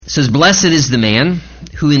It says, "Blessed is the man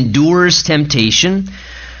who endures temptation,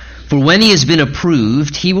 for when he has been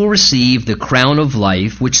approved, he will receive the crown of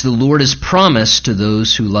life, which the Lord has promised to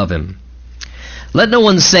those who love him. Let no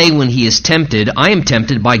one say when he is tempted, I am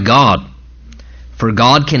tempted by God. For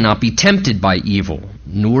God cannot be tempted by evil,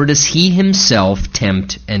 nor does he himself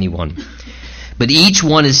tempt anyone. But each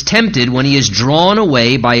one is tempted when he is drawn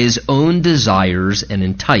away by his own desires and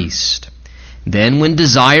enticed. Then when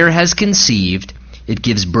desire has conceived, it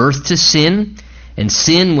gives birth to sin, and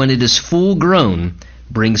sin, when it is full grown,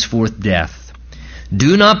 brings forth death.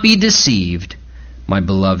 Do not be deceived, my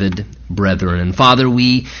beloved brethren." And Father,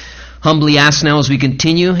 we humbly ask now as we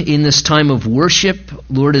continue in this time of worship,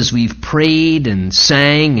 Lord, as we've prayed and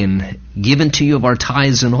sang and given to you of our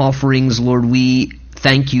tithes and offerings, Lord, we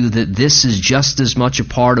thank you that this is just as much a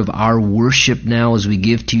part of our worship now as we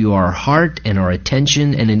give to you our heart and our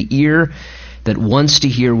attention and an ear that wants to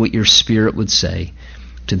hear what your Spirit would say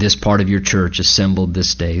to this part of your church assembled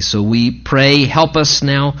this day. So we pray, help us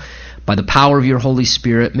now by the power of your Holy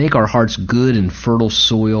Spirit. Make our hearts good and fertile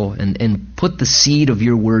soil and put the seed of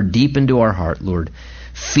your word deep into our heart, Lord.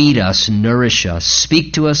 Feed us, nourish us,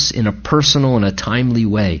 speak to us in a personal and a timely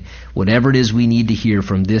way, whatever it is we need to hear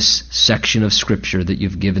from this section of Scripture that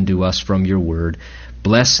you've given to us from your word.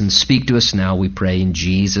 Bless and speak to us now, we pray in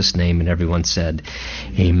Jesus' name. And everyone said,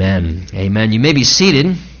 amen. Amen. You may be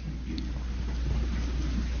seated.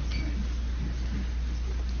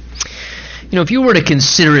 You know, if you were to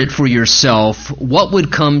consider it for yourself, what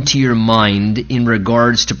would come to your mind in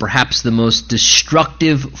regards to perhaps the most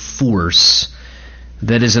destructive force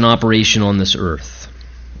that is in operation on this earth?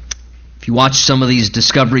 If you watch some of these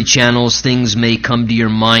Discovery Channels, things may come to your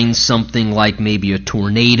mind, something like maybe a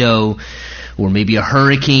tornado, or maybe a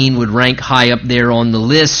hurricane would rank high up there on the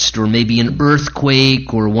list, or maybe an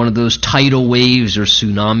earthquake, or one of those tidal waves or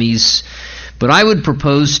tsunamis. But I would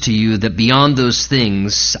propose to you that beyond those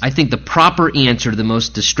things, I think the proper answer to the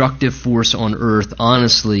most destructive force on earth,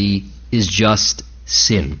 honestly, is just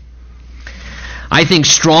sin. I think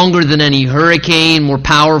stronger than any hurricane, more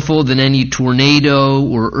powerful than any tornado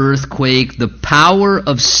or earthquake, the power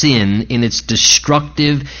of sin in its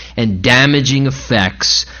destructive and damaging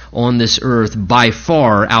effects on this earth by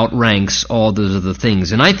far outranks all those other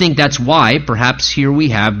things. And I think that's why perhaps here we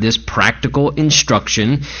have this practical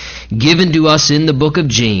instruction given to us in the book of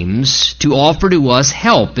James to offer to us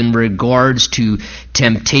help in regards to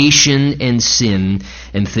temptation and sin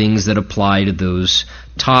and things that apply to those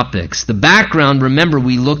topics. The background, remember,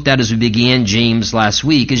 we looked at as we began James last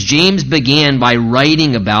week, is James began by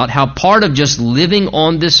writing about how part of just living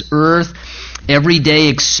on this earth, everyday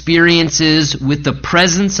experiences with the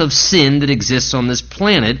presence of sin that exists on this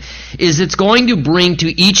planet, is it's going to bring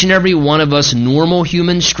to each and every one of us normal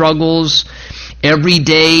human struggles,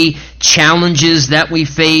 everyday challenges that we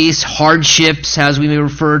face, hardships, as we may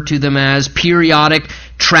refer to them as, periodic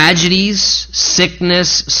tragedies,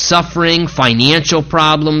 sickness, suffering, financial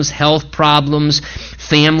problems, health problems,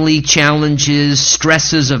 family challenges,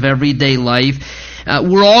 stresses of everyday life.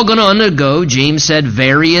 We're all going to undergo, James said,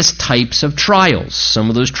 various types of trials. Some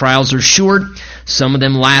of those trials are short. Some of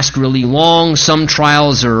them last really long. Some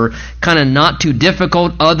trials are kind of not too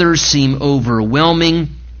difficult. Others seem overwhelming.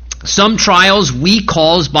 Some trials we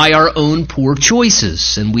cause by our own poor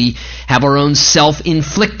choices, and we have our own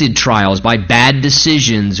self-inflicted trials by bad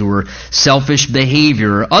decisions or selfish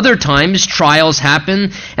behavior. Other times trials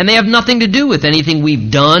happen and they have nothing to do with anything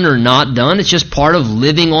we've done or not done. It's just part of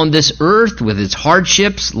living on this earth with its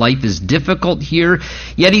hardships. Life is difficult here.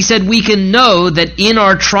 Yet he said we can know that in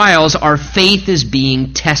our trials our faith is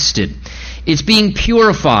being tested. It's being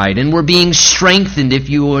purified, and we're being strengthened, if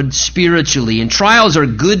you would, spiritually. And trials are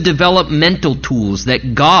good developmental tools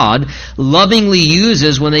that God lovingly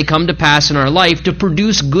uses when they come to pass in our life to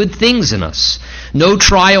produce good things in us. No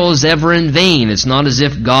trial is ever in vain. It's not as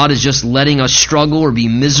if God is just letting us struggle or be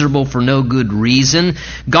miserable for no good reason.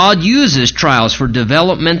 God uses trials for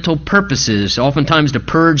developmental purposes, oftentimes to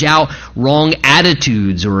purge out wrong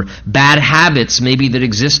attitudes or bad habits maybe that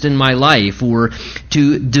exist in my life, or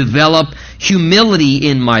to develop humility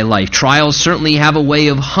in my life. Trials certainly have a way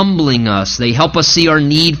of humbling us. They help us see our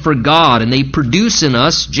need for God, and they produce in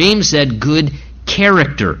us, James said, good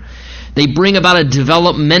character. They bring about a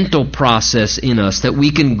developmental process in us that we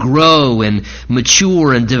can grow and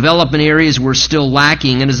mature and develop in areas we're still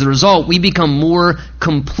lacking, and as a result, we become more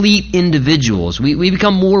complete individuals. We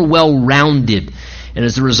become more well-rounded. And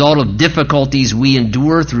as a result of difficulties we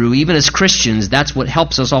endure through, even as Christians, that's what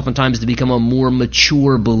helps us oftentimes to become a more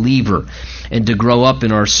mature believer and to grow up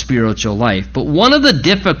in our spiritual life. But one of the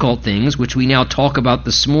difficult things, which we now talk about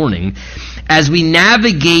this morning, as we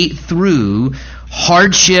navigate through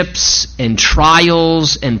hardships and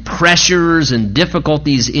trials and pressures and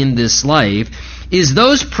difficulties in this life is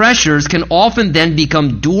those pressures can often then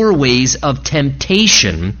become doorways of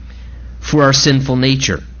temptation for our sinful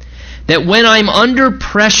nature. That when I'm under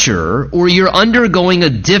pressure or you're undergoing a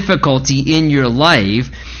difficulty in your life,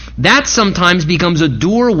 that sometimes becomes a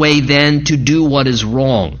doorway then to do what is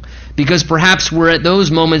wrong. Because perhaps we're at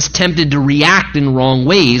those moments tempted to react in wrong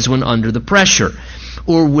ways when under the pressure.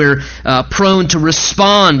 Or we're prone to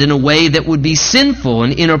respond in a way that would be sinful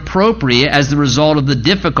and inappropriate as the result of the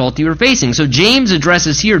difficulty we're facing. So James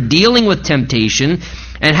addresses here dealing with temptation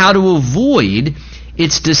and how to avoid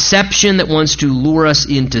its deception that wants to lure us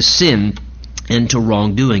into sin and to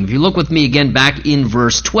wrongdoing. If you look with me again back in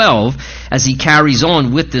verse 12, as he carries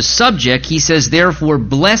on with this subject, he says, "Therefore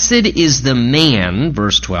blessed is the man,"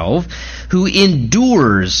 verse 12, "who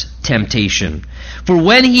endures temptation. For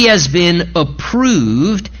when he has been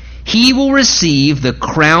approved, he will receive the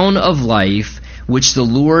crown of life which the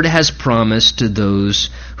Lord has promised to those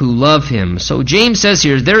who love him." So James says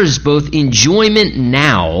here, there is both enjoyment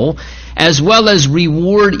now as well as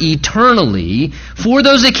reward eternally for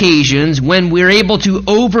those occasions when we're able to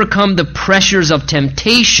overcome the pressures of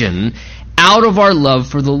temptation out of our love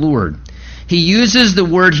for the Lord. He uses the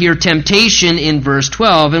word here, temptation, in verse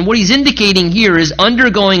 12, and what he's indicating here is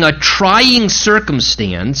undergoing a trying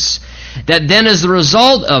circumstance that then as a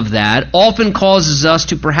result of that often causes us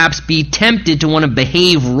to perhaps be tempted to want to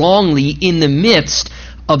behave wrongly in the midst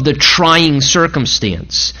of the trying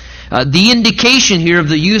circumstance. The indication here of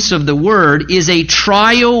the use of the word is a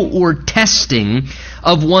trial or testing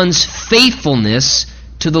of one's faithfulness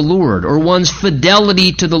to the Lord, or one's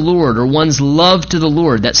fidelity to the Lord, or one's love to the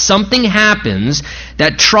Lord. That something happens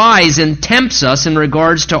that tries and tempts us in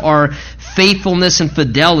regards to our faithfulness and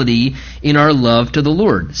fidelity in our love to the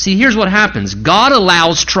Lord. See, here's what happens. God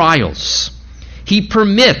allows trials. He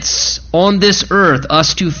permits on this earth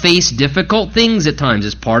us to face difficult things at times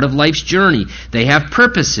as part of life's journey. They have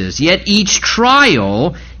purposes. Yet each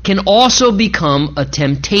trial can also become a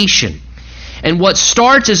temptation. And what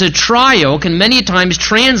starts as a trial can many times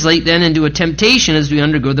translate then into a temptation as we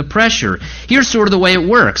undergo the pressure. Here's sort of the way it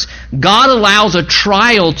works. God allows a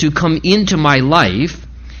trial to come into my life,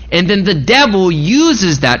 and then the devil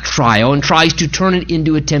uses that trial and tries to turn it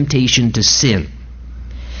into a temptation to sin.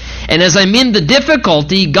 And as I'm in the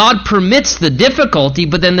difficulty, God permits the difficulty,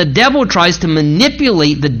 but then the devil tries to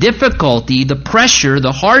manipulate the difficulty, the pressure,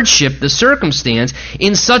 the hardship, the circumstance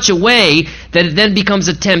in such a way that it then becomes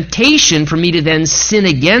a temptation for me to then sin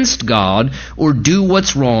against God or do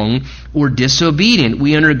what's wrong or disobedient.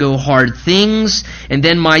 We undergo hard things, and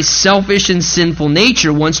then my selfish and sinful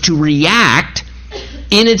nature wants to react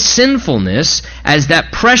in its sinfulness as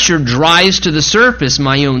that pressure drives to the surface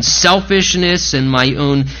my own selfishness and my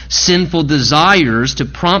own sinful desires to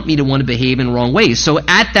prompt me to want to behave in wrong ways. So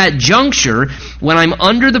at that juncture, when I'm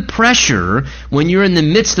under the pressure, when you're in the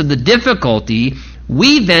midst of the difficulty,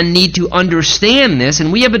 we then need to understand this,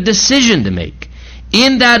 and we have a decision to make.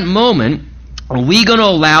 In that moment, are we going to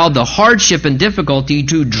allow the hardship and difficulty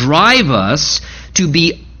to drive us to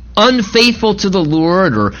be unfaithful to the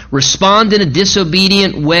Lord, or respond in a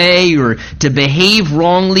disobedient way, or to behave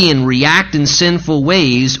wrongly and react in sinful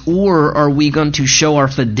ways? Or are we going to show our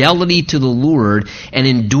fidelity to the Lord and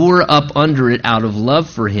endure up under it out of love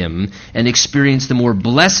for Him and experience the more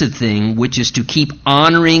blessed thing, which is to keep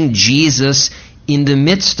honoring Jesus in the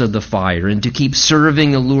midst of the fire and to keep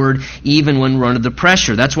serving the Lord even when we're under the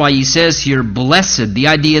pressure? That's why he says here, blessed. The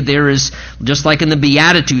idea there is just like in the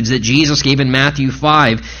Beatitudes that Jesus gave in Matthew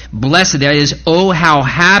 5. Blessed, that is, oh, how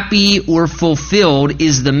happy or fulfilled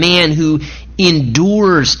is the man who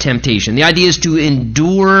endures temptation. The idea is to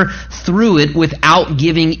endure through it without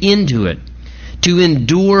giving into it. To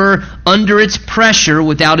endure under its pressure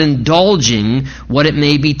without indulging what it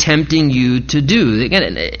may be tempting you to do.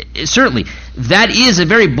 Again, certainly, that is a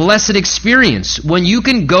very blessed experience. When you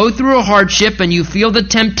can go through a hardship and you feel the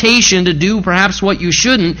temptation to do perhaps what you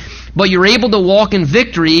shouldn't, but you're able to walk in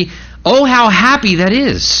victory, oh, how happy that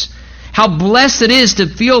is. How blessed it is to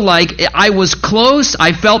feel like I was close,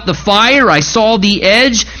 I felt the fire, I saw the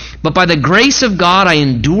edge, but by the grace of God I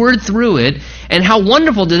endured through it. And how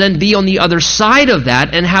wonderful to then be on the other side of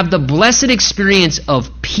that and have the blessed experience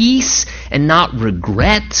of peace and not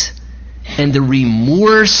regret and the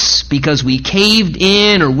remorse because we caved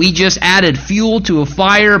in or we just added fuel to a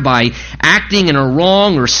fire by acting in a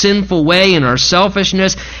wrong or sinful way in our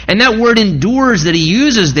selfishness. And that word endures that he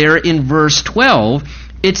uses there in verse 12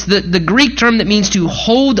 It's the Greek term that means to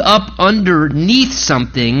hold up underneath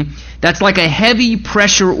something that's like a heavy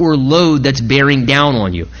pressure or load that's bearing down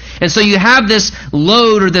on you. And so you have this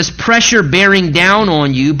load or this pressure bearing down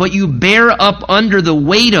on you, but you bear up under the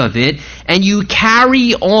weight of it, and you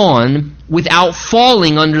carry on without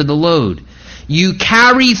falling under the load. You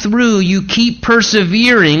carry through, you keep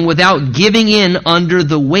persevering without giving in under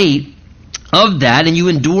the weight of that, and you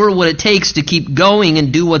endure what it takes to keep going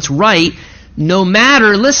and do what's right, no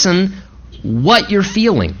matter, listen, what you're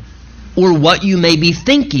feeling or what you may be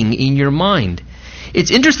thinking in your mind.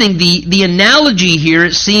 It's interesting, the analogy here,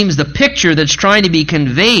 it seems, the picture that's trying to be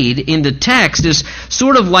conveyed in the text is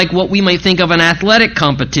sort of like what we might think of an athletic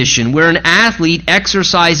competition, where an athlete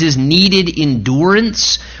exercises needed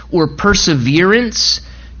endurance or perseverance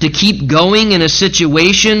to keep going in a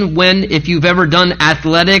situation when, if you've ever done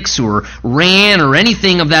athletics or ran or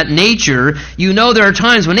anything of that nature, you know there are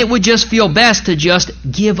times when it would just feel best to just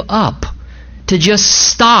give up, to just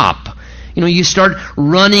stop. You know, you start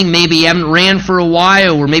running, maybe you haven't ran for a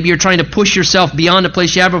while, or maybe you're trying to push yourself beyond a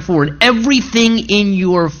place you have before, and everything in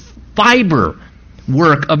your fiber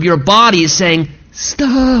work of your body is saying,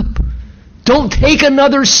 stop, don't take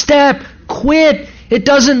another step, quit. It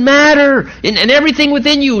doesn't matter. And everything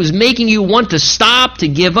within you is making you want to stop, to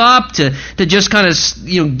give up, to just kind of,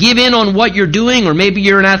 give in on what you're doing. Or maybe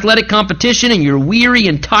you're in an athletic competition and you're weary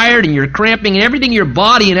and tired and you're cramping, and everything in your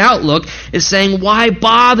body and outlook is saying, why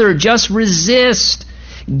bother? Just resist.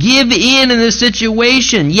 Give in this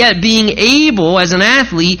situation. Yet being able, as an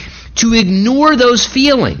athlete, to ignore those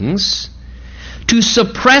feelings, to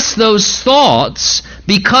suppress those thoughts,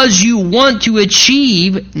 because you want to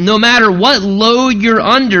achieve no matter what load you're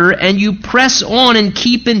under, and you press on and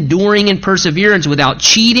keep enduring in perseverance without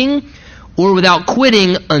cheating or without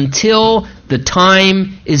quitting until the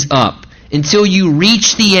time is up, until you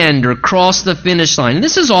reach the end or cross the finish line. And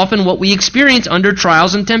this is often what we experience under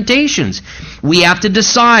trials and temptations. We have to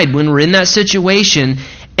decide when we're in that situation,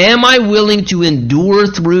 am I willing to endure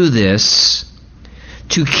through this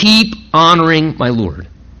to keep honoring my Lord?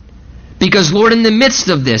 Because, Lord, in the midst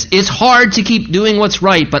of this, it's hard to keep doing what's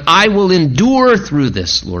right, but I will endure through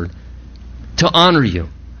this, Lord, to honor you.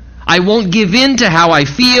 I won't give in to how I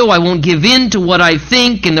feel. I won't give in to what I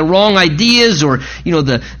think and the wrong ideas, or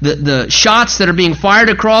the shots that are being fired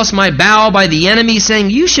across my bow by the enemy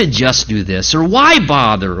saying, you should just do this, or why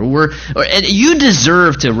bother, or you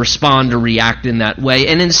deserve to respond or react in that way.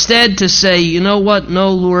 And instead to say, you know what,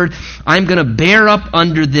 no, Lord, I'm going to bear up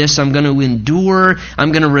under this. I'm going to endure.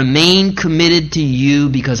 I'm going to remain committed to you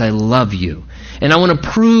because I love you. And I want to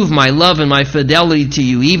prove my love and my fidelity to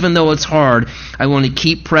you. Even though it's hard, I want to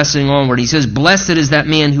keep pressing onward. He says, blessed is that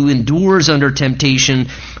man who endures under temptation,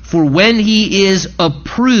 for when he is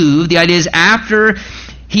approved, the idea is after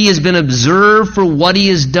he has been observed for what he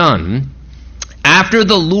has done, after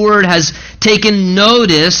the Lord has taken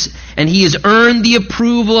notice and he has earned the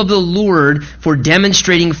approval of the Lord for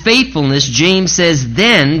demonstrating faithfulness, James says,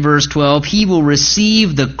 then, verse 12, he will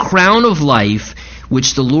receive the crown of life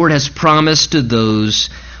which the Lord has promised to those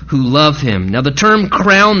who love him. Now the term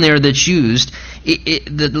crown there that's used,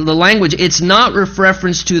 the language, it's not with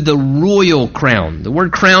reference to the royal crown. The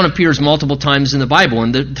word crown appears multiple times in the Bible,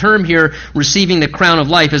 and the term here, receiving the crown of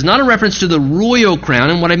life, is not a reference to the royal crown.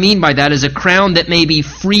 And what I mean by that is a crown that may be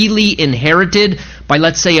freely inherited by,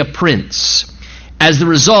 let's say, a prince, as the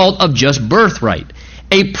result of just birthright.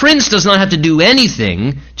 A prince does not have to do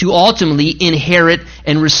anything to ultimately inherit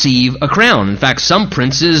and receive a crown. In fact, some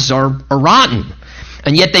princes are rotten,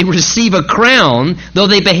 and yet they receive a crown, though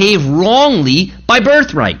they behave wrongly, by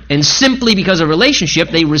birthright. And simply because of relationship,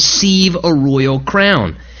 they receive a royal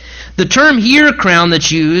crown. The term here, crown,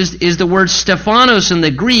 that's used is the word Stephanos in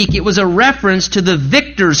the Greek. It was a reference to the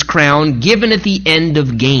victor's crown given at the end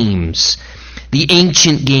of games. The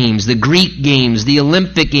ancient games, the Greek games, the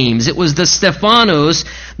Olympic games. It was the Stephanos,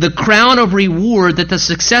 the crown of reward that the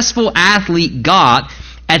successful athlete got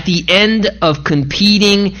at the end of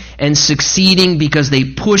competing and succeeding because they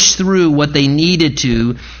pushed through what they needed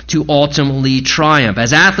to ultimately triumph.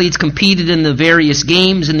 As athletes competed in the various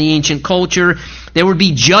games in the ancient culture, there would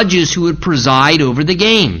be judges who would preside over the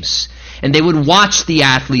games. And they would watch the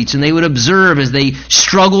athletes and they would observe as they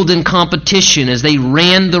struggled in competition, as they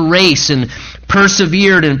ran the race and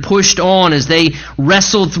persevered and pushed on, as they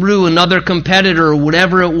wrestled through another competitor or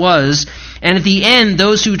whatever it was. And at the end,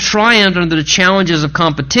 those who triumphed under the challenges of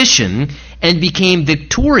competition and became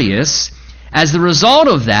victorious, as the result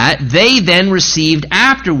of that, they then received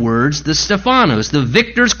afterwards the Stephanos, the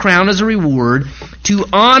victor's crown, as a reward to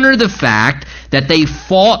honor the fact that they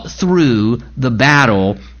fought through the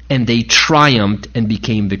battle and they triumphed and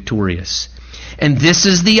became victorious. And this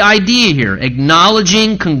is the idea here,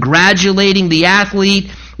 acknowledging, congratulating the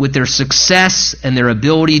athlete with their success and their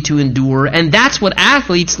ability to endure. And that's what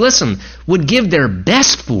athletes, listen, would give their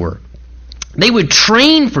best for. They would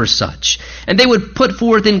train for such, and they would put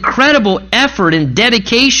forth incredible effort and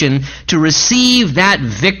dedication to receive that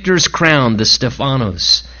victor's crown, the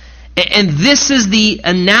Stephanos. And this is the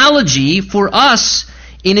analogy for us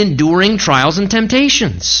in enduring trials and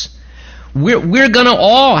temptations. We're going to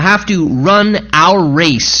all have to run our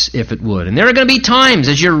race, if it would. And there are going to be times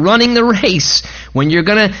as you're running the race when you're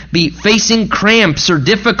going to be facing cramps or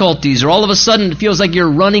difficulties, or all of a sudden it feels like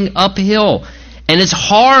you're running uphill. And it's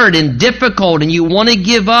hard and difficult, and you want to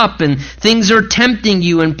give up, and things are tempting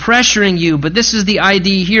you and pressuring you. But this is the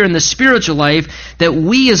idea here in the spiritual life, that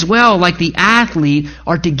we as well, like the athlete,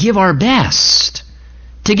 are to give our best.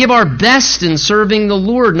 To give our best in serving the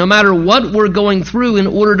Lord, no matter what we're going through, in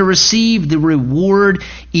order to receive the reward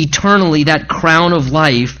eternally, that crown of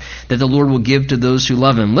life that the Lord will give to those who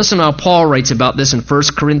love Him. Listen how Paul writes about this in 1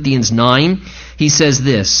 Corinthians 9. He says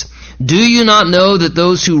this, "Do you not know that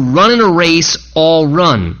those who run in a race all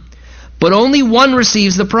run, but only one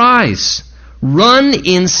receives the prize? Run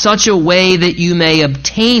in such a way that you may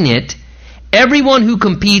obtain it. Everyone who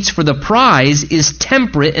competes for the prize is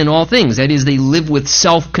temperate in all things." That is, they live with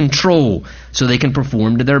self-control so they can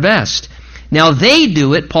perform to their best. "Now they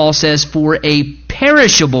do it," Paul says, "for a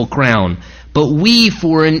perishable crown, but we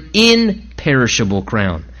for an imperishable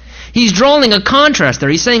crown." He's drawing a contrast there.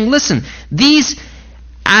 He's saying, listen, these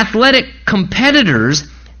athletic competitors,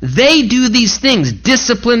 they do these things,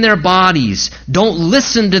 discipline their bodies, don't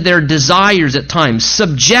listen to their desires at times,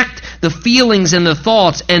 subject the feelings and the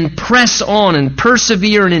thoughts, and press on and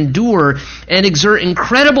persevere and endure and exert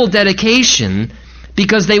incredible dedication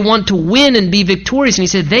because they want to win and be victorious. And he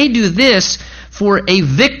said they do this for a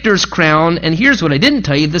victor's crown. And here's what I didn't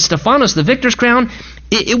tell you, the Stephanos, the victor's crown,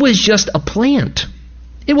 it was just a plant.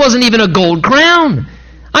 It wasn't even a gold crown.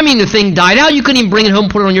 I mean, the thing died out. You couldn't even bring it home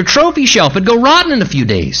and put it on your trophy shelf. It'd go rotten in a few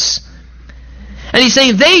days. And he's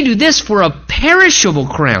saying they do this for a perishable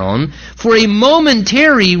crown, for a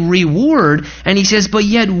momentary reward. And he says, but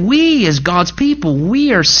yet we, as God's people,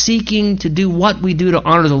 we are seeking to do what we do to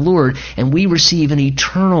honor the Lord, and we receive an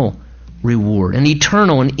eternal reward, an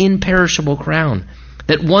eternal and imperishable crown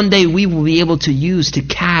that one day we will be able to use to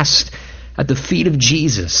cast at the feet of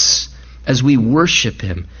Jesus as we worship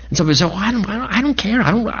Him. And some people say, I don't care.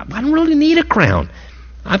 I don't really need a crown.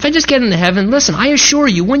 If I just get into heaven, listen, I assure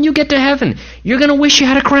you, when you get to heaven, you're going to wish you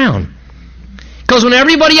had a crown. Because when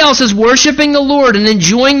everybody else is worshiping the Lord and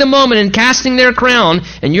enjoying the moment and casting their crown,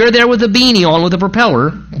 and you're there with a beanie on with a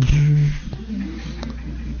propeller,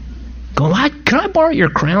 going, can I borrow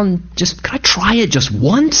your crown? Can I try it just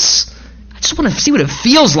once? I just want to see what it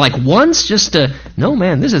feels like once. No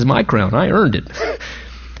man, this is my crown. I earned it.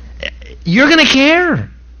 You're going to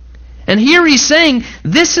care. And here he's saying,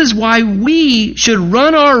 this is why we should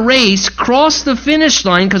run our race, cross the finish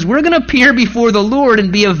line, because we're going to appear before the Lord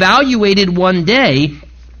and be evaluated one day.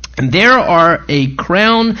 And there are a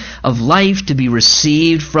crown of life to be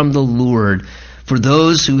received from the Lord for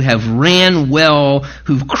those who have ran well,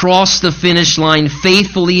 who've crossed the finish line,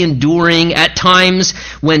 faithfully enduring, at times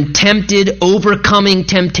when tempted, overcoming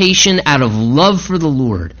temptation out of love for the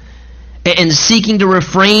Lord, and seeking to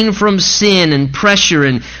refrain from sin and pressure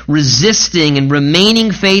and resisting and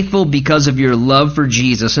remaining faithful because of your love for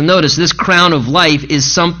Jesus. And notice, this crown of life is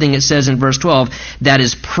something, it says in verse 12, that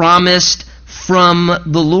is promised from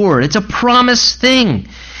the Lord. It's a promised thing.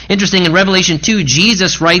 Interesting, in Revelation 2,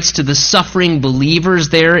 Jesus writes to the suffering believers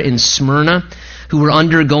there in Smyrna who were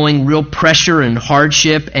undergoing real pressure and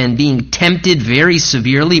hardship and being tempted very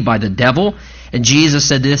severely by the devil. And Jesus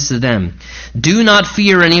said this to them, "Do not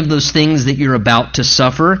fear any of those things that you're about to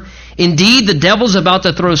suffer. Indeed, the devil's about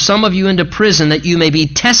to throw some of you into prison that you may be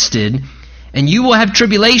tested, and you will have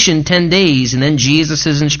tribulation 10 days. And then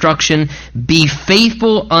Jesus' instruction, be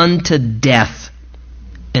faithful unto death,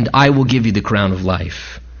 and I will give you the crown of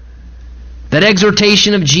life. That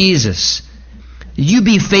exhortation of Jesus, you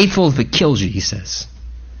be faithful if it kills you, he says.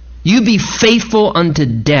 You be faithful unto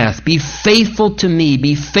death. Be faithful to me.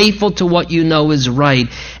 Be faithful to what you know is right.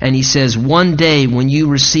 And he says, one day when you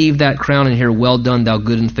receive that crown and hear, well done, thou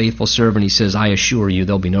good and faithful servant, he says, I assure you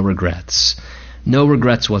there'll be no regrets. No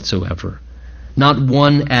regrets whatsoever. Not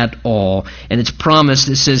one at all. And it's promised,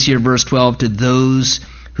 it says here, verse 12, to those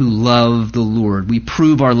who love the Lord. We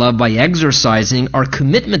prove our love by exercising our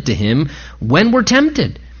commitment to Him when we're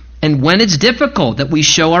tempted. And when it's difficult, that we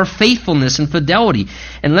show our faithfulness and fidelity.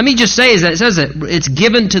 And let me just say, as it says that it's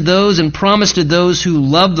given to those and promised to those who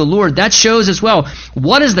love the Lord. That shows as well,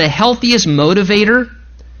 what is the healthiest motivator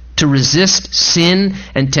To resist sin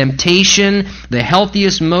and temptation, the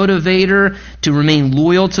healthiest motivator to remain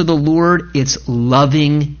loyal to the Lord, it's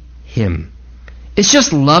loving Him. It's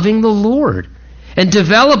just loving the Lord and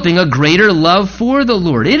developing a greater love for the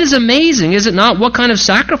Lord. It is amazing, is it not, what kind of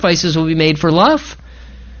sacrifices will be made for love?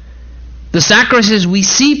 The sacrifices we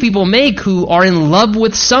see people make who are in love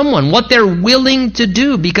with someone, what they're willing to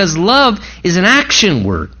do, because love is an action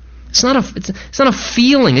word. It's not a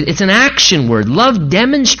feeling, it's an action word. Love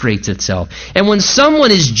demonstrates itself. And when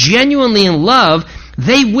someone is genuinely in love,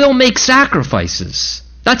 they will make sacrifices.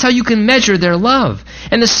 That's how you can measure their love.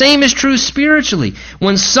 And the same is true spiritually.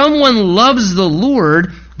 When someone loves the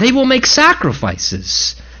Lord, they will make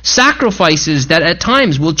sacrifices. Sacrifices that at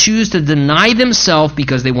times will choose to deny themselves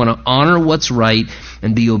because they want to honor what's right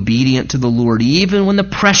and be obedient to the Lord, even when the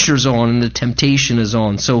pressure's on and the temptation is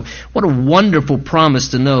on. So what a wonderful promise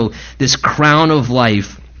to know this crown of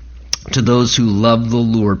life to those who love the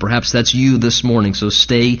Lord. Perhaps that's you this morning, so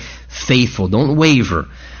stay faithful. Don't waver.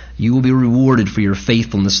 You will be rewarded for your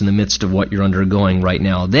faithfulness in the midst of what you're undergoing right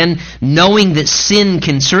now. Then, knowing that sin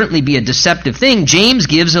can certainly be a deceptive thing, James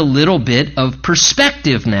gives a little bit of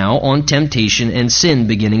perspective now on temptation and sin,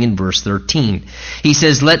 beginning in verse 13. He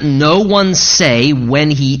says, "Let no one say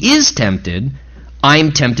when he is tempted, I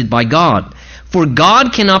am tempted by God. For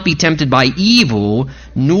God cannot be tempted by evil,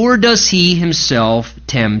 nor does He Himself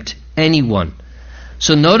tempt anyone."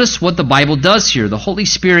 So notice what the Bible does here. The Holy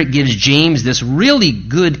Spirit gives James this really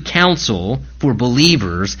good counsel for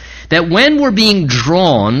believers that when we're being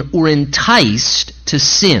drawn or enticed to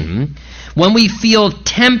sin, when we feel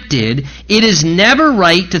tempted, it is never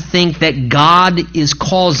right to think that God is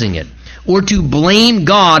causing it, or to blame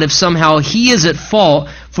God if somehow He is at fault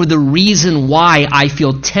for the reason why I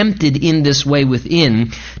feel tempted in this way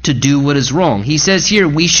within to do what is wrong. He says here,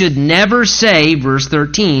 we should never say, verse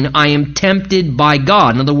 13, I am tempted by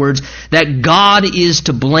God. In other words, that God is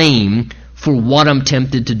to blame for what I'm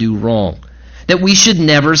tempted to do wrong. That we should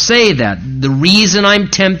never say that. The reason I'm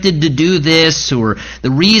tempted to do this, or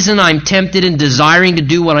the reason I'm tempted and desiring to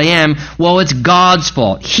do what I am, well, it's God's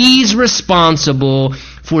fault. He's responsible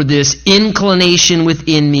for this inclination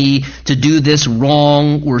within me to do this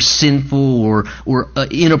wrong or sinful or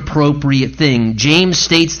inappropriate thing. James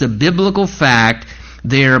states the biblical fact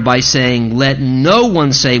there by saying, let no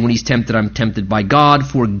one say when he's tempted, I'm tempted by God,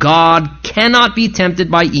 for God cannot be tempted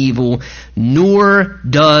by evil, nor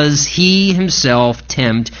does He Himself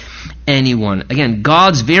tempt anyone. Again,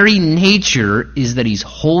 God's very nature is that He's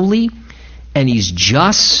holy and He's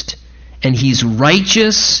just and He's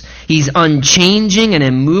righteous. He's unchanging and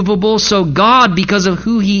immovable. So God, because of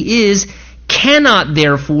who He is, cannot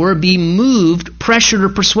therefore be moved, pressured, or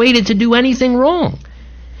persuaded to do anything wrong.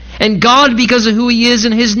 And God, because of who He is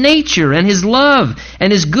in His nature and His love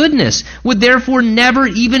and His goodness, would therefore never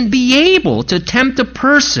even be able to tempt a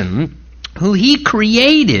person who He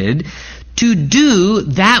created to do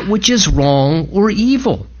that which is wrong or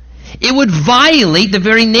evil. It would violate the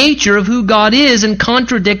very nature of who God is and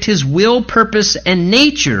contradict His will, purpose, and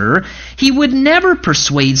nature. He would never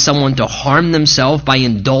persuade someone to harm themselves by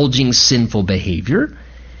indulging sinful behavior.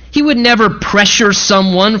 He would never pressure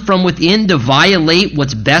someone from within to violate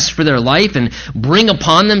what's best for their life and bring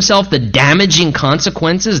upon themselves the damaging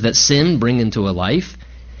consequences that sin bring into a life.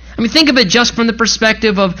 I mean, think of it just from the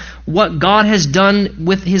perspective of what God has done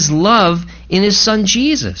with His love in His Son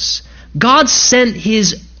Jesus. God sent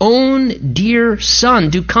His own dear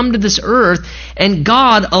Son to come to this earth, and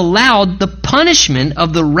God allowed the punishment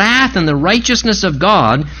of the wrath and the righteousness of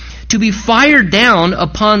God to be fired down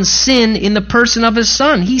upon sin in the person of His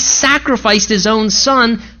Son. He sacrificed His own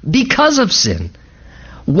Son because of sin.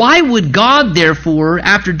 Why would God, therefore,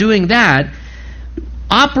 after doing that,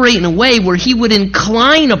 operate in a way where He would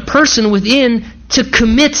incline a person within to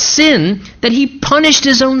commit sin that He punished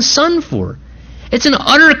His own Son for? It's an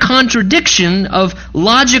utter contradiction of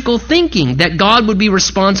logical thinking that God would be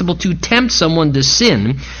responsible to tempt someone to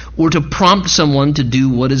sin or to prompt someone to do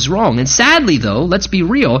what is wrong. And sadly, though, let's be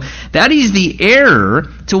real, that is the error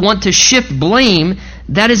to want to shift blame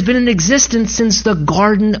that has been in existence since the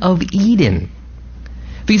Garden of Eden.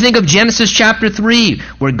 If you think of Genesis chapter 3,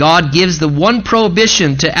 where God gives the one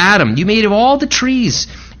prohibition to Adam, you may eat of all the trees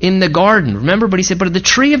in the garden. Remember, but He said, but of the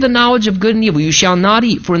tree of the knowledge of good and evil you shall not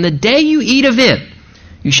eat, for in the day you eat of it,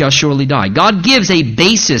 you shall surely die. God gives a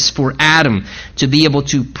basis for Adam to be able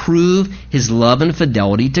to prove his love and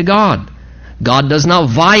fidelity to God. God does not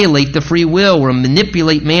violate the free will or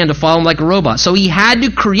manipulate man to follow him like a robot. So He had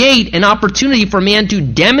to create an opportunity for man to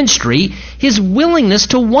demonstrate his willingness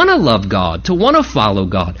to want to love God, to want to follow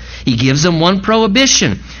God. He gives him one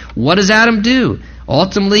prohibition. What does Adam do?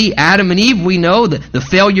 Ultimately, Adam and Eve, we know that the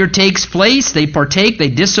failure takes place. They partake, they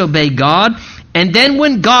disobey God. And then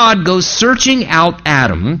when God goes searching out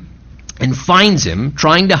Adam and finds him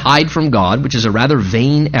trying to hide from God, which is a rather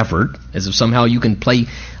vain effort, as if somehow you can play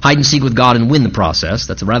hide and seek with God and win the process.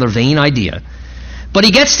 That's a rather vain idea. But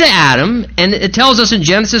he gets to Adam, and it tells us in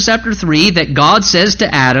Genesis chapter 3 that God says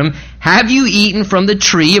to Adam, "Have you eaten from the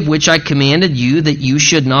tree of which I commanded you that you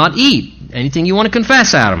should not eat?" Anything you want to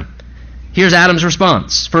confess, Adam? Here's Adam's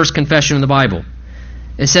response. First confession in the Bible.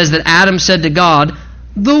 It says that Adam said to God,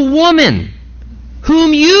 "The woman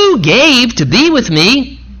whom you gave to be with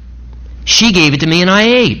me, she gave it to me and I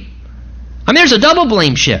ate." I mean, there's a double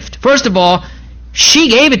blame shift. First of all, she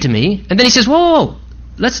gave it to me, and then he says, whoa,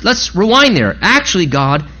 let's rewind there. Actually,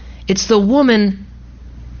 God, it's the woman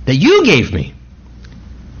that you gave me.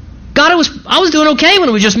 God, I was doing okay when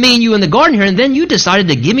it was just me and you in the garden here, and then you decided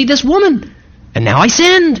to give me this woman. And now I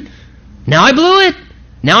sinned. Now I blew it.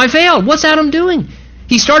 Now I failed. What's Adam doing?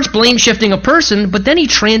 He starts blame shifting a person, but then he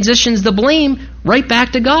transitions the blame right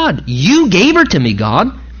back to God. You gave her to me,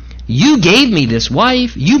 God. You gave me this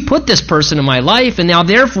wife. You put this person in my life, and now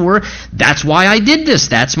therefore, that's why I did this.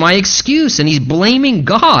 That's my excuse. And he's blaming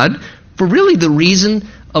God for really the reason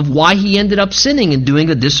of why he ended up sinning and doing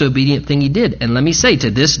the disobedient thing he did. And let me say,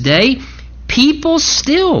 to this day, people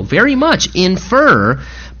still very much infer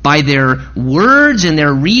by their words and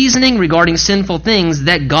their reasoning regarding sinful things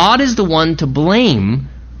that God is the one to blame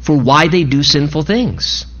for why they do sinful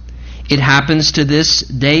things. It happens to this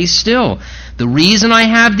day still. The reason I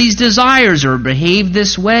have these desires or behave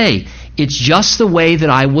this way, it's just the way that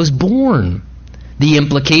I was born. The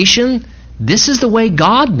implication, this is the way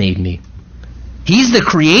God made me. He's the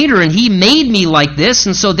creator and he made me like this,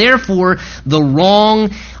 and so therefore the wrong,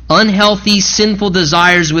 unhealthy, sinful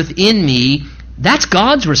desires within me, that's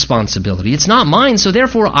God's responsibility. It's not mine, so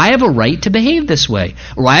therefore I have a right to behave this way.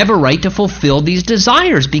 Or I have a right to fulfill these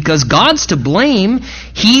desires because God's to blame.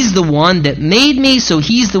 He's the one that made me, so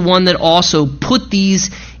he's the one that also put these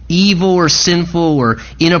evil or sinful or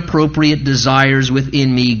inappropriate desires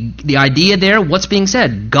within me. The idea there, what's being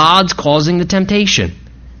said? God's causing the temptation.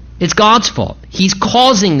 It's God's fault. He's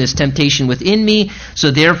causing this temptation within me, so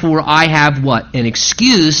therefore I have what? An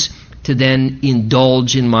excuse to then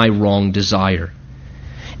indulge in my wrong desire.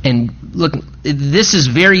 And look, this is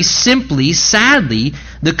very simply, sadly,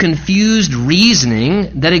 the confused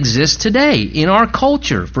reasoning that exists today in our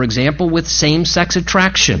culture. For example, with same-sex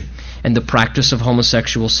attraction and the practice of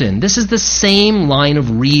homosexual sin. This is the same line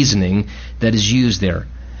of reasoning that is used there.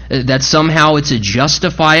 That somehow it's a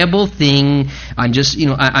justifiable thing. I'm just,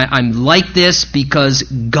 I'm like this because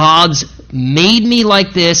God's made me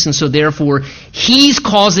like this, and so therefore he's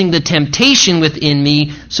causing the temptation within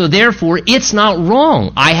me, so therefore it's not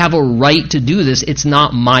wrong. I have a right to do this. It's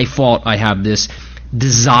not my fault I have this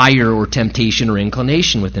desire or temptation or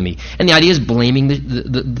inclination within me. And the idea is blaming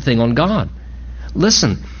the thing on God.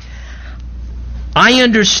 Listen, I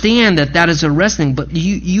understand that is arresting, but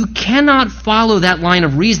you cannot follow that line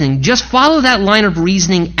of reasoning. Just follow that line of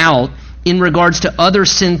reasoning out in regards to other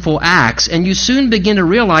sinful acts, and you soon begin to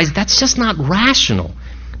realize that's just not rational.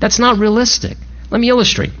 That's not realistic. Let me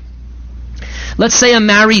illustrate. Let's say a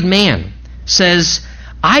married man says,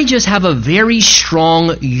 I just have a very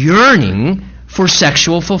strong yearning for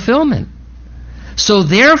sexual fulfillment. So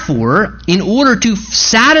therefore, in order to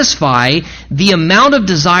satisfy the amount of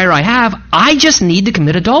desire I have, I just need to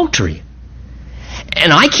commit adultery.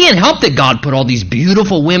 And I can't help that God put all these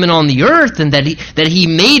beautiful women on the earth and that he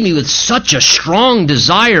made me with such a strong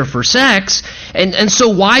desire for sex. And so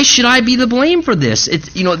why should I be the blame for this?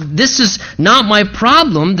 This is not my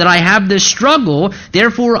problem that I have this struggle.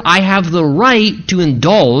 Therefore, I have the right to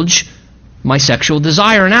indulge my sexual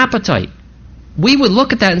desire and appetite. We would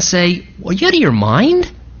look at that and say, well, you out of your mind?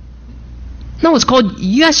 No, it's called,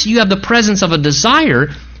 yes, you have the presence of a desire,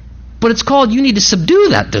 but it's called you need to subdue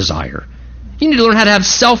that desire. You need to learn how to have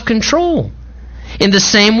self-control. In the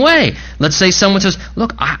same way, let's say someone says,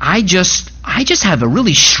 look, I just have a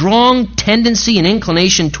really strong tendency and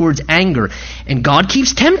inclination towards anger, and God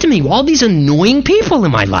keeps tempting me with all these annoying people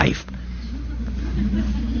in my life.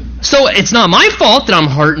 So it's not my fault that I'm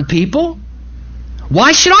hurting people.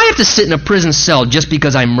 Why should I have to sit in a prison cell just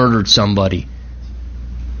because I murdered somebody?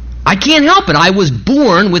 I can't help it. I was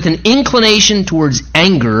born with an inclination towards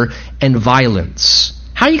anger and violence.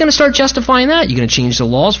 How are you going to start justifying that? You're going to change the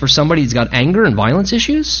laws for somebody who's got anger and violence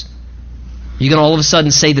issues? You're going to all of a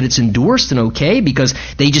sudden say that it's endorsed and okay because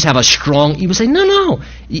they just have a strong... You would say, no.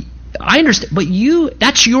 I understand, but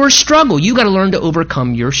that's your struggle. You got to learn to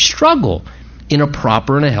overcome your struggle in a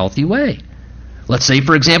proper and a healthy way. Let's say,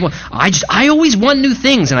 for example, I always want new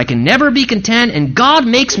things and I can never be content, and God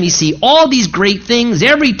makes me see all these great things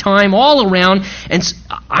every time, all around, and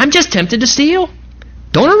I'm just tempted to steal.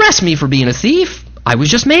 Don't arrest me for being a thief. I was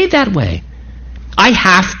just made that way. I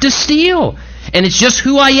have to steal. And it's just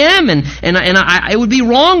who I am, and it would be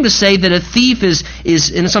wrong to say that a thief is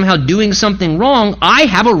somehow doing something wrong. I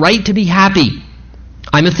have a right to be happy.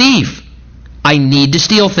 I'm a thief. I need to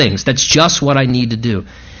steal things. That's just what I need to do.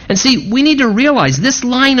 And see, we need to realize this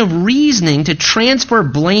line of reasoning to transfer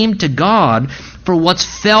blame to God for what's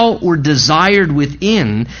felt or desired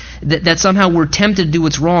within, that somehow we're tempted to do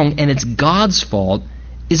what's wrong and it's God's fault,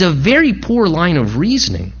 is a very poor line of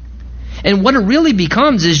reasoning. And what it really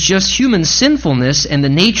becomes is just human sinfulness and the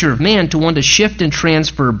nature of man to want to shift and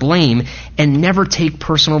transfer blame and never take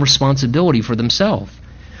personal responsibility for themselves.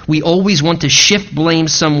 We always want to shift blame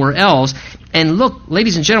somewhere else. And look,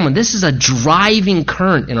 ladies and gentlemen, this is a driving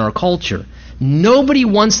current in our culture. Nobody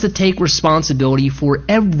wants to take responsibility for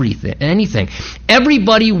anything.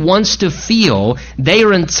 Everybody wants to feel they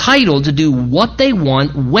are entitled to do what they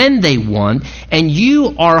want, when they want, and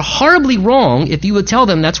you are horribly wrong if you would tell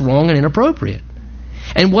them that's wrong and inappropriate.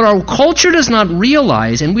 And what our culture does not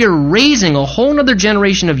realize, and we are raising a whole other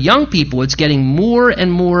generation of young people, it's getting more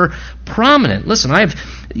and more prominent. Listen, I have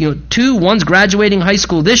two. One's graduating high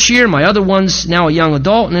school this year. My other one's now a young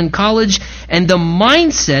adult and in college. And the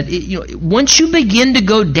mindset, once you begin to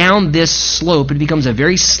go down this slope, it becomes a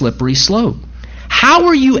very slippery slope. How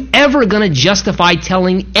are you ever going to justify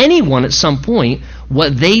telling anyone at some point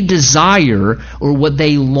what they desire or what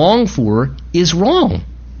they long for is wrong?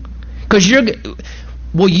 Because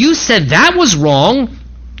you said that was wrong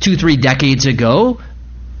 2-3 decades ago,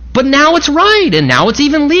 but now it's right, and now it's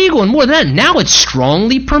even legal, and more than that, now it's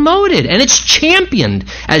strongly promoted, and it's championed,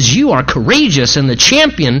 as you are courageous and the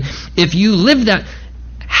champion if you live that.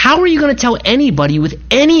 How are you going to tell anybody with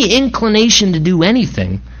any inclination to do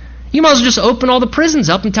anything? You might as well just open all the prisons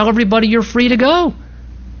up and tell everybody you're free to go.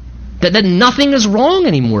 That nothing is wrong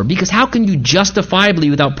anymore, because how can you justifiably,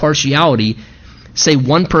 without partiality, say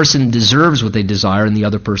one person deserves what they desire and the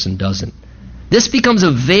other person doesn't? This becomes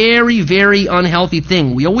a very, very unhealthy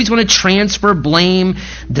thing. We always want to transfer blame,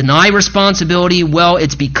 deny responsibility. Well,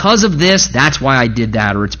 it's because of this, that's why I did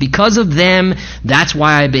that. Or it's because of them, that's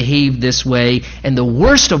why I behaved this way. And the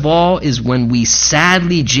worst of all is when we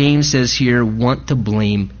sadly, James says here, want to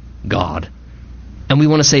blame God. And we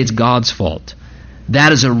want to say it's God's fault.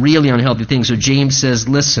 That is a really unhealthy thing. So James says,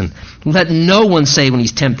 listen, let no one say when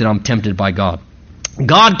he's tempted, I'm tempted by God.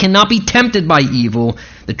 God cannot be tempted by evil.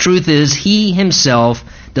 The truth is, he himself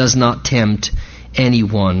does not tempt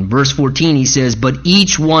anyone. Verse 14, he says, but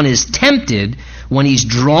each one is tempted when he's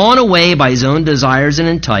drawn away by his own desires and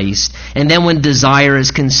enticed. And then when desire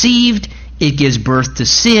is conceived, it gives birth to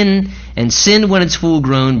sin. And sin, when it's full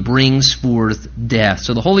grown, brings forth death.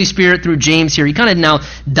 So the Holy Spirit, through James here, he kind of now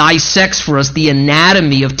dissects for us the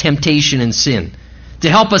anatomy of temptation and sin, to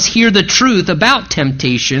help us hear the truth about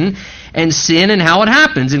temptation and sin and how it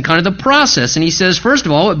happens and kind of the process. And he says, first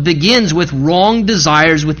of all, it begins with wrong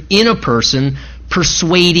desires within a person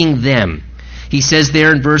persuading them. He says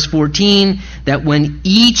there in verse 14 that when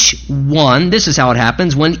each one, this is how it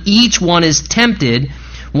happens, when each one is tempted,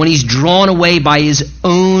 when he's drawn away by his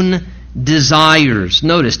own desires.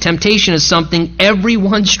 Notice, temptation is something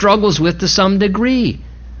everyone struggles with to some degree.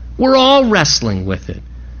 We're all wrestling with it.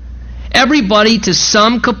 Everybody, to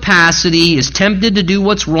some capacity, is tempted to do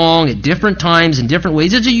what's wrong at different times in different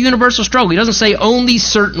ways. It's a universal struggle. He doesn't say only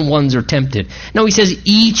certain ones are tempted. No, he says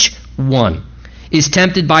each one is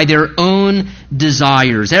tempted by their own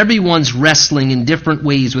desires. Everyone's wrestling in different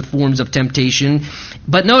ways with forms of temptation.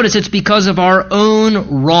 But notice, it's because of our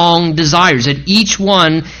own wrong desires. That each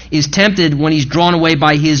one is tempted when he's drawn away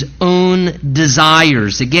by his own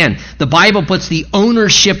desires. Again, the Bible puts the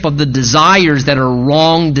ownership of the desires that are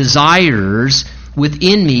wrong desires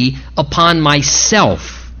within me upon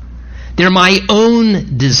myself. They're my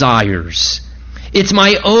own desires. It's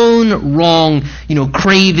my own wrong,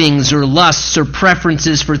 cravings or lusts or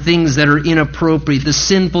preferences for things that are inappropriate, the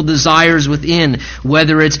sinful desires within,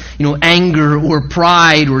 whether it's, anger or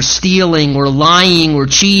pride or stealing or lying or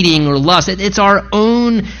cheating or lust. It's our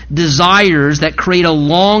own desires that create a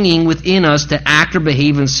longing within us to act or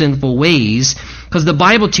behave in sinful ways, because the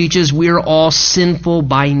Bible teaches we're all sinful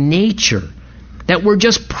by nature, that we're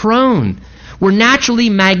just prone. We're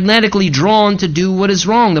naturally magnetically drawn to do what is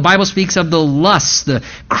wrong. The Bible speaks of the lusts, the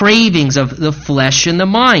cravings of the flesh and the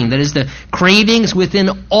mind. That is, the cravings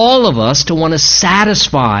within all of us to want to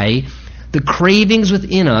satisfy the cravings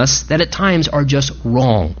within us that at times are just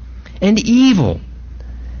wrong and evil.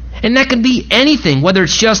 And that can be anything, whether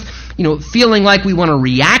it's just feeling like we want to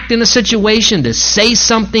react in a situation, to say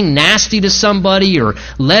something nasty to somebody, or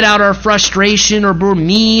let out our frustration, or be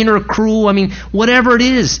mean or cruel. Whatever it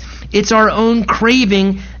is, it's our own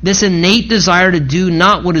craving, this innate desire to do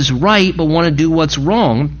not what is right, but want to do what's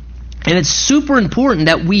wrong. And it's super important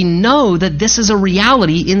that we know that this is a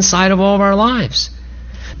reality inside of all of our lives.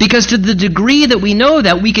 Because to the degree that we know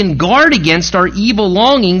that, we can guard against our evil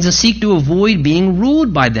longings and seek to avoid being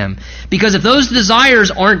ruled by them. Because if those desires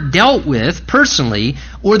aren't dealt with personally,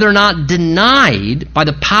 or they're not denied by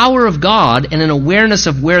the power of God and an awareness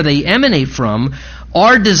of where they emanate from,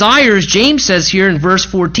 our desires, James says here in verse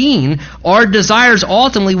 14, our desires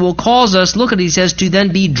ultimately will cause us, look at it, he says, to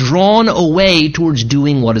then be drawn away towards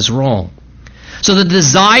doing what is wrong. So the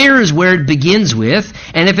desire is where it begins with,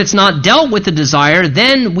 and if it's not dealt with the desire,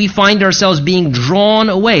 then we find ourselves being drawn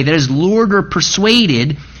away, that is, lured or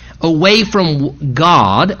persuaded away from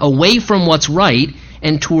God, away from what's right,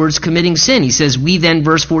 and towards committing sin. He says, we then,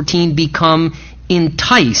 verse 14, become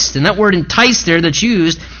enticed. And that word enticed there that's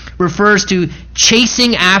used refers to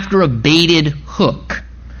chasing after a baited hook.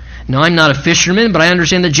 Now, I'm not a fisherman, but I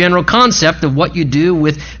understand the general concept of what you do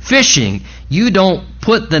with fishing. You don't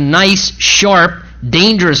put the nice, sharp,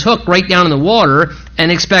 dangerous hook right down in the water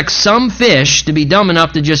and expect some fish to be dumb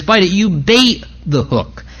enough to just bite it. You bait the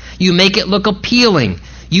hook. You make it look appealing.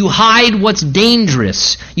 You hide what's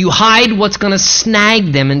dangerous. You hide what's going to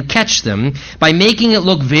snag them and catch them by making it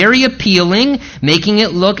look very appealing, making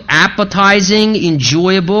it look appetizing,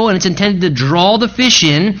 enjoyable, and it's intended to draw the fish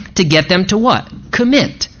in to get them to what?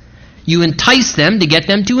 Commit. You entice them to get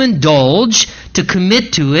them to indulge, to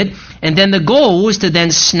commit to it, and then the goal is to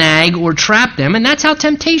then snag or trap them, and that's how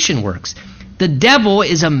temptation works. The devil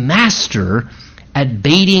is a master at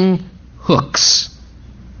baiting hooks.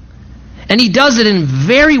 And he does it in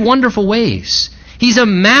very wonderful ways. He's a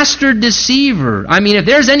master deceiver. If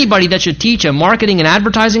there's anybody that should teach a marketing and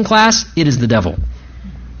advertising class, it is the devil.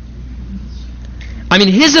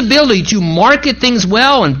 His ability to market things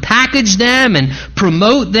well and package them and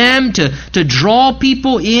promote them, to draw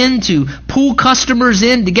people in, to pull customers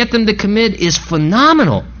in, to get them to commit is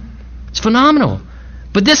phenomenal. It's phenomenal.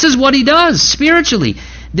 But this is what he does spiritually.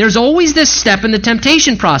 There's always this step in the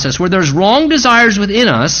temptation process where there's wrong desires within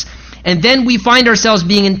us, and then we find ourselves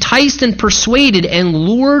being enticed and persuaded and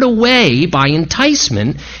lured away by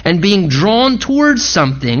enticement and being drawn towards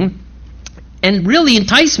something. And really,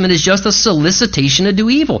 enticement is just a solicitation to do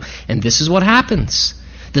evil. And this is what happens.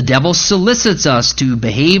 The devil solicits us to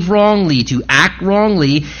behave wrongly, to act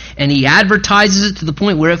wrongly, and he advertises it to the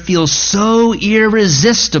point where it feels so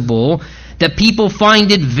irresistible that people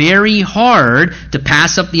find it very hard to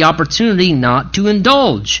pass up the opportunity not to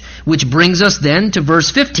indulge. Which brings us then to verse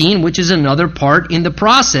 15, which is another part in the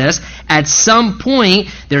process. At some point,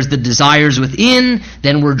 there's the desires within,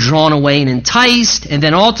 then we're drawn away and enticed, and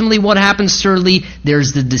then ultimately what happens, thirdly,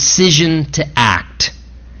 there's the decision to act.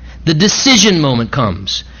 The decision moment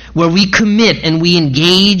comes, where we commit and we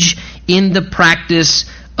engage in the practice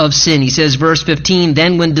of sin. He says, verse 15,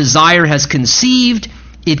 then when desire has conceived,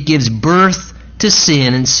 it gives birth to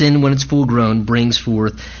sin, and sin, when it's full grown, brings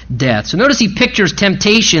forth death. So notice he pictures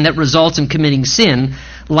temptation that results in committing sin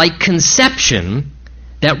like conception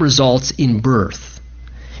that results in birth.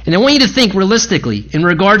 And I want you to think realistically in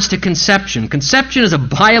regards to conception. Conception is a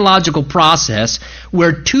biological process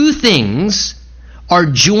where two things are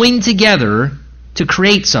joined together to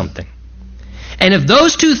create something. And if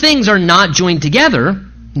those two things are not joined together,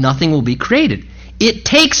 nothing will be created. It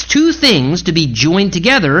takes two things to be joined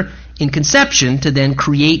together in conception to then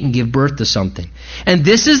create and give birth to something. And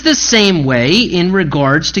this is the same way in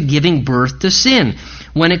regards to giving birth to sin.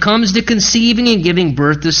 When it comes to conceiving and giving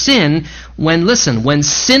birth to sin, when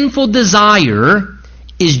sinful desire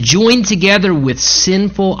is joined together with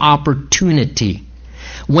sinful opportunity,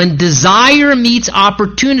 when desire meets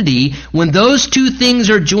opportunity, when those two things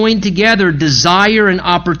are joined together, desire and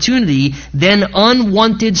opportunity, then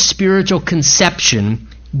unwanted spiritual conception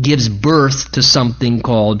gives birth to something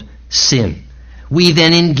called sin. We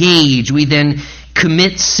then engage, we then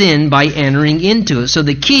commit sin by entering into it. So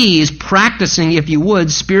the key is practicing, if you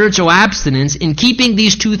would, spiritual abstinence in keeping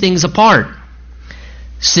these two things apart.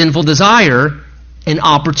 Sinful desire and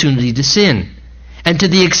opportunity to sin. And to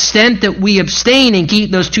the extent that we abstain and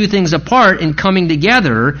keep those two things apart and coming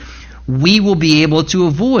together, we will be able to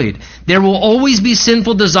avoid. There will always be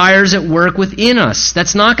sinful desires at work within us.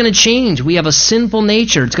 That's not going to change. We have a sinful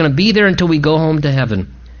nature. It's going to be there until we go home to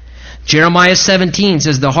heaven. Jeremiah 17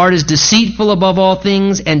 says, the heart is deceitful above all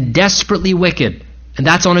things and desperately wicked. And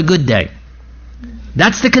that's on a good day.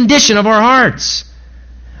 That's the condition of our hearts.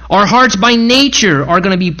 Our hearts by nature are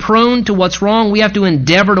going to be prone to what's wrong. We have to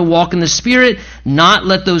endeavor to walk in the Spirit, not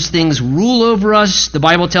let those things rule over us. The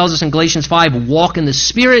Bible tells us in Galatians 5, walk in the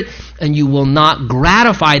Spirit, and you will not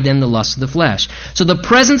gratify them the lust of the flesh. So the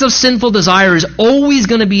presence of sinful desire is always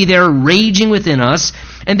going to be there raging within us,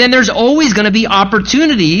 and then there's always going to be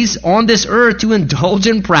opportunities on this earth to indulge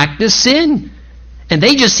and practice sin. And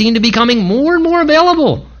they just seem to be becoming more and more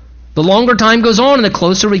available the longer time goes on and the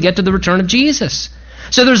closer we get to the return of Jesus.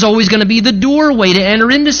 So there's always going to be the doorway to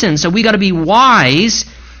enter into sin. So we got to be wise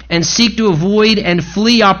and seek to avoid and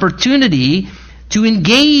flee opportunity to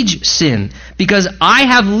engage sin, because I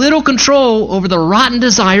have little control over the rotten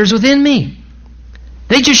desires within me.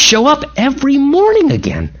 They just show up every morning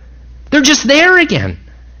again. They're just there again.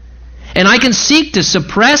 And I can seek to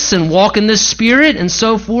suppress and walk in the Spirit and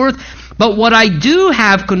so forth, but what I do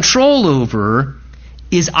have control over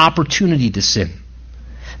is opportunity to sin.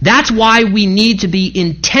 That's why we need to be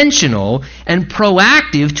intentional and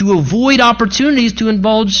proactive to avoid opportunities to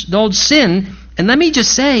indulge sin. And let me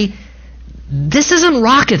just say, this isn't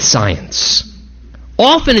rocket science.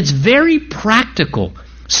 Often it's very practical,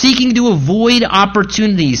 seeking to avoid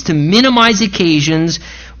opportunities, to minimize occasions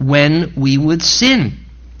when we would sin.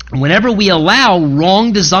 Whenever we allow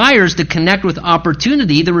wrong desires to connect with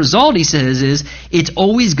opportunity, the result, he says, is it's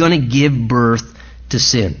always going to give birth to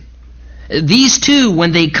sin. These two,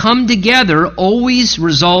 when they come together, always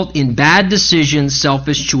result in bad decisions,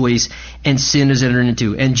 selfish choice, and sin is entered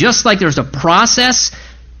into. And just like there's a process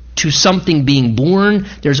to something being born,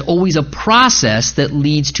 there's always a process that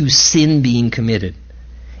leads to sin being committed.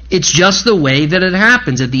 It's just the way that it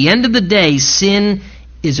happens. At the end of the day, sin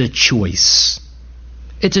is a choice.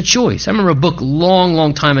 It's a choice. I remember a book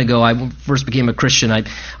long time ago. I first became a Christian.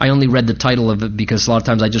 I only read the title of it because a lot of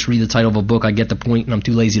times I just read the title of a book, I get the point, and I'm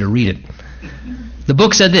too lazy to read it. The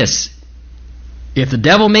book said this: if the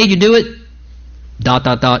devil made you do it, ...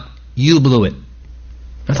 you blew it.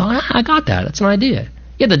 I thought, I got that. That's an idea.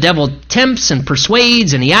 Yeah, the devil tempts and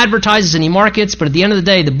persuades, and he advertises and he markets, but at the end of the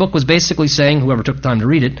day, the book was basically saying, whoever took the time to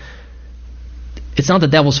read it, it's not the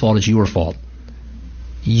devil's fault, it's your fault.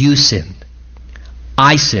 You sinned.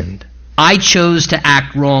 I sinned. I chose to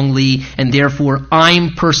act wrongly, and therefore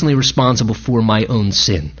I'm personally responsible for my own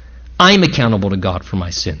sin. I'm accountable to God for my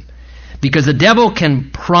sin. Because the devil can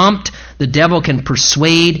prompt, the devil can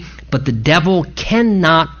persuade, but the devil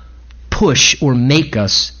cannot push or make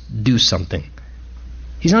us do something.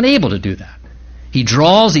 He's not able to do that. He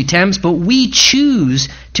draws, he tempts, but we choose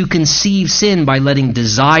to conceive sin by letting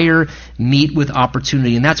desire meet with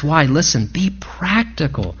opportunity. And that's why, listen, be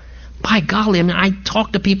practical. By golly, I mean, I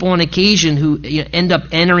talk to people on occasion who end up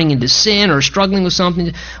entering into sin or struggling with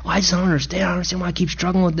something. Oh, I just don't understand. I don't understand why I keep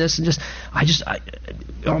struggling with this. And I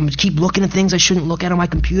keep looking at things I shouldn't look at on my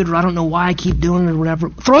computer. I don't know why I keep doing it or whatever.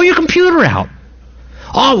 Throw your computer out.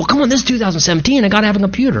 Oh, well, come on, this is 2017. I got to have a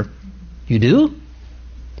computer. You do?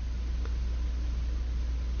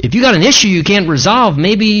 If you got an issue you can't resolve,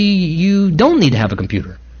 maybe you don't need to have a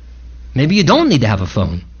computer. Maybe you don't need to have a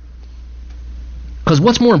phone. Because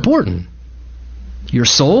what's more important? Your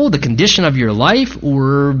soul, the condition of your life,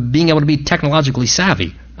 or being able to be technologically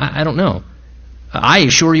savvy? I don't know. I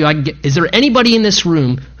assure you, is there anybody in this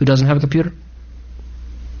room who doesn't have a computer?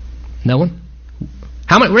 No one?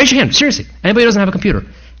 How many? Raise your hand. Seriously. Anybody who doesn't have a computer?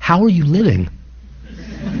 How are you living?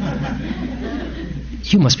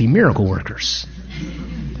 You must be miracle workers.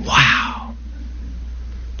 Wow.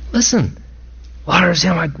 Listen. Well, I don't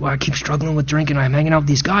understand why I keep struggling with drinking. I'm hanging out with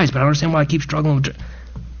these guys, but I don't understand why I keep struggling with drinking.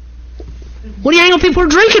 What are you hanging out with people who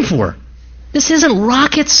are drinking for? This isn't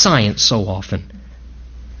rocket science so often.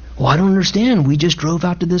 Well, I don't understand. We just drove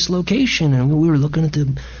out to this location, and we were looking at the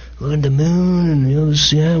moon, and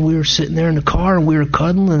we were sitting there in the car, and we were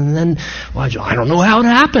cuddling, and then, well, I don't know how it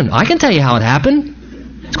happened. I can tell you how it happened.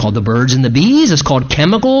 It's called the birds and the bees. It's called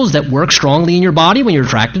chemicals that work strongly in your body when you're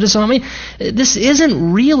attracted to something. This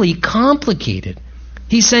isn't really complicated.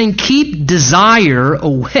 He's saying keep desire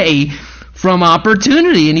away from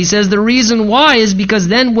opportunity. And he says the reason why is because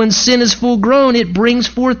then when sin is full grown, it brings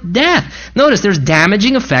forth death. Notice there's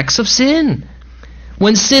damaging effects of sin.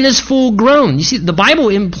 When sin is full grown, you see, the Bible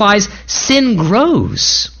implies sin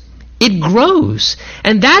grows. It grows.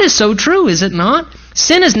 And that is so true, is it not?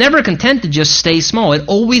 Sin is never content to just stay small. It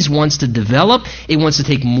always wants to develop. It wants to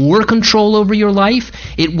take more control over your life.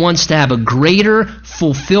 It wants to have a greater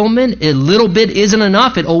fulfillment. A little bit isn't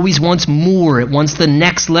enough. It always wants more. It wants the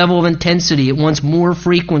next level of intensity. It wants more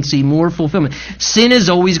frequency, more fulfillment. Sin is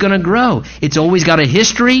always going to grow. It's always got a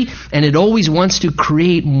history, and it always wants to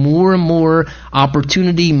create more and more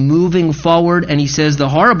opportunity moving forward. And he says the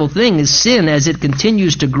horrible thing is sin, as it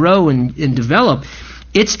continues to grow and develop,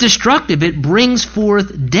 It's destructive. It brings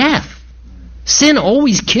forth death. Sin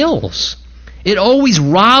always kills. It always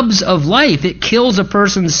robs of life. It kills a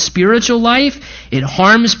person's spiritual life. It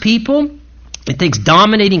harms people. It takes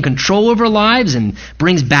dominating control over lives and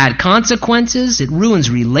brings bad consequences. It ruins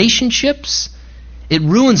relationships. It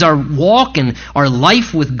ruins our walk and our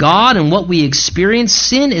life with God and what we experience.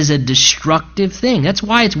 Sin is a destructive thing. That's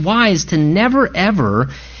why it's wise to never, ever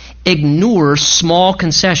ignore small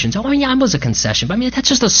concessions. Oh, yeah, it was a concession, but that's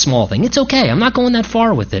just a small thing. It's okay. I'm not going that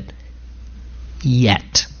far with it.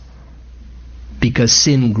 Yet. Because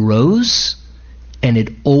sin grows and it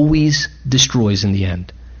always destroys in the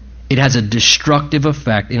end. It has a destructive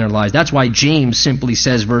effect in our lives. That's why James simply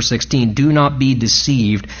says, verse 16, do not be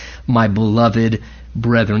deceived, my beloved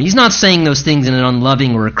brethren. He's not saying those things in an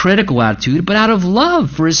unloving or a critical attitude, but out of love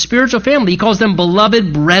for his spiritual family. He calls them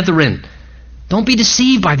beloved brethren. Don't be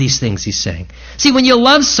deceived by these things, he's saying. See, when you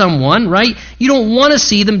love someone, right, you don't want to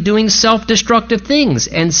see them doing self-destructive things.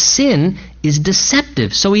 And sin is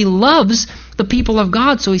deceptive. So he loves the people of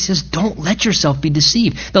God. So he says, don't let yourself be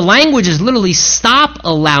deceived. The language is literally stop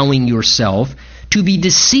allowing yourself to be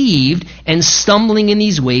deceived and stumbling in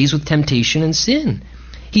these ways with temptation and sin.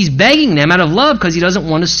 He's begging them out of love because he doesn't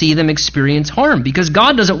want to see them experience harm. Because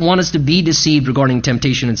God doesn't want us to be deceived regarding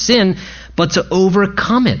temptation and sin, but to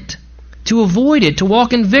overcome it, to avoid it, to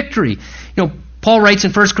walk in victory. Paul writes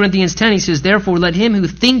in 1 Corinthians 10, he says, therefore let him who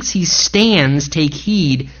thinks he stands take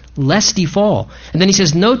heed lest he fall. And then he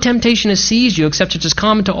says, no temptation has seized you except such as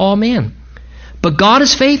common to all man. But God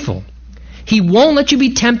is faithful. He won't let you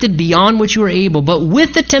be tempted beyond what you are able, but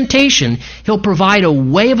with the temptation, he'll provide a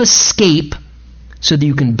way of escape so that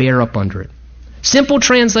you can bear up under it. Simple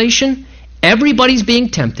translation, everybody's being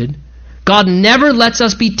tempted. God never lets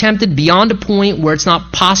us be tempted beyond a point where it's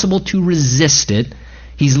not possible to resist it.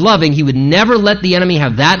 He's loving. He would never let the enemy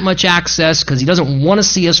have that much access because he doesn't want to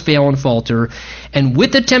see us fail and falter. And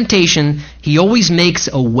with the temptation, he always makes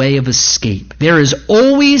a way of escape. There is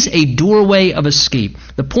always a doorway of escape.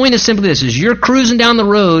 The point is simply this, is you're cruising down the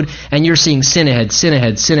road and you're seeing sin ahead, sin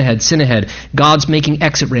ahead, sin ahead, sin ahead. God's making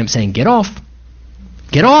exit ramps saying, get off.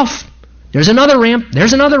 Get off. There's another ramp.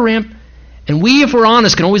 There's another ramp. And we, if we're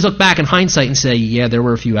honest, can always look back in hindsight and say, yeah, there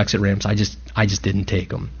were a few exit ramps. I just didn't take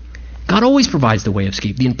them. God always provides the way of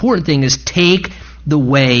escape. The important thing is take the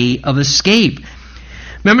way of escape.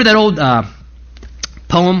 Remember that old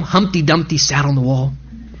poem, Humpty Dumpty sat on the wall?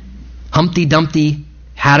 Humpty Dumpty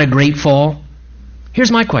had a great fall.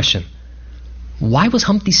 Here's my question. Why was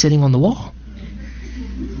Humpty sitting on the wall?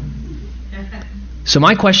 So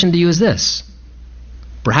my question to you is this.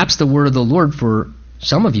 Perhaps the word of the Lord for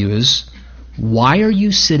some of you is, why are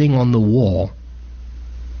you sitting on the wall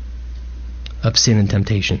of sin and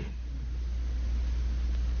temptation?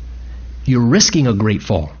 You're risking a great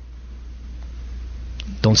fall.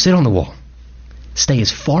 Don't sit on the wall. Stay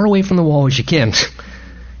as far away from the wall as you can.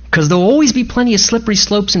 Because there'll always be plenty of slippery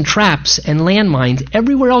slopes and traps and landmines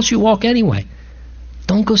everywhere else you walk anyway.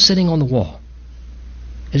 Don't go sitting on the wall.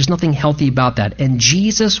 There's nothing healthy about that. And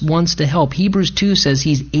Jesus wants to help. Hebrews 2 says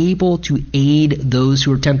he's able to aid those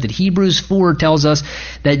who are tempted. Hebrews 4 tells us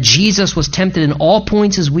that Jesus was tempted in all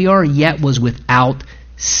points as we are, yet was without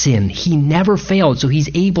sin. He never failed, so he's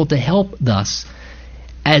able to help us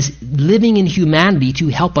as living in humanity to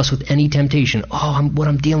help us with any temptation. What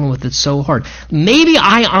I'm dealing with is so hard. Maybe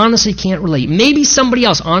I honestly can't relate. Maybe somebody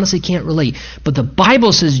else honestly can't relate. But the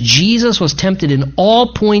Bible says Jesus was tempted in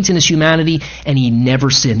all points in his humanity and he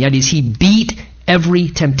never sinned. That is, he beat every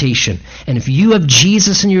temptation. And if you have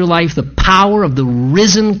Jesus in your life, the power of the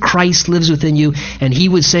risen Christ lives within you, and he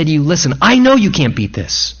would say to you, listen, I know you can't beat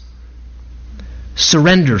this.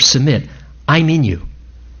 Surrender, submit. I'm in you.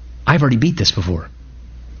 I've already beat this before.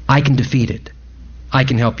 I can defeat it. I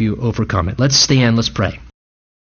can help you overcome it. Let's stand, let's pray.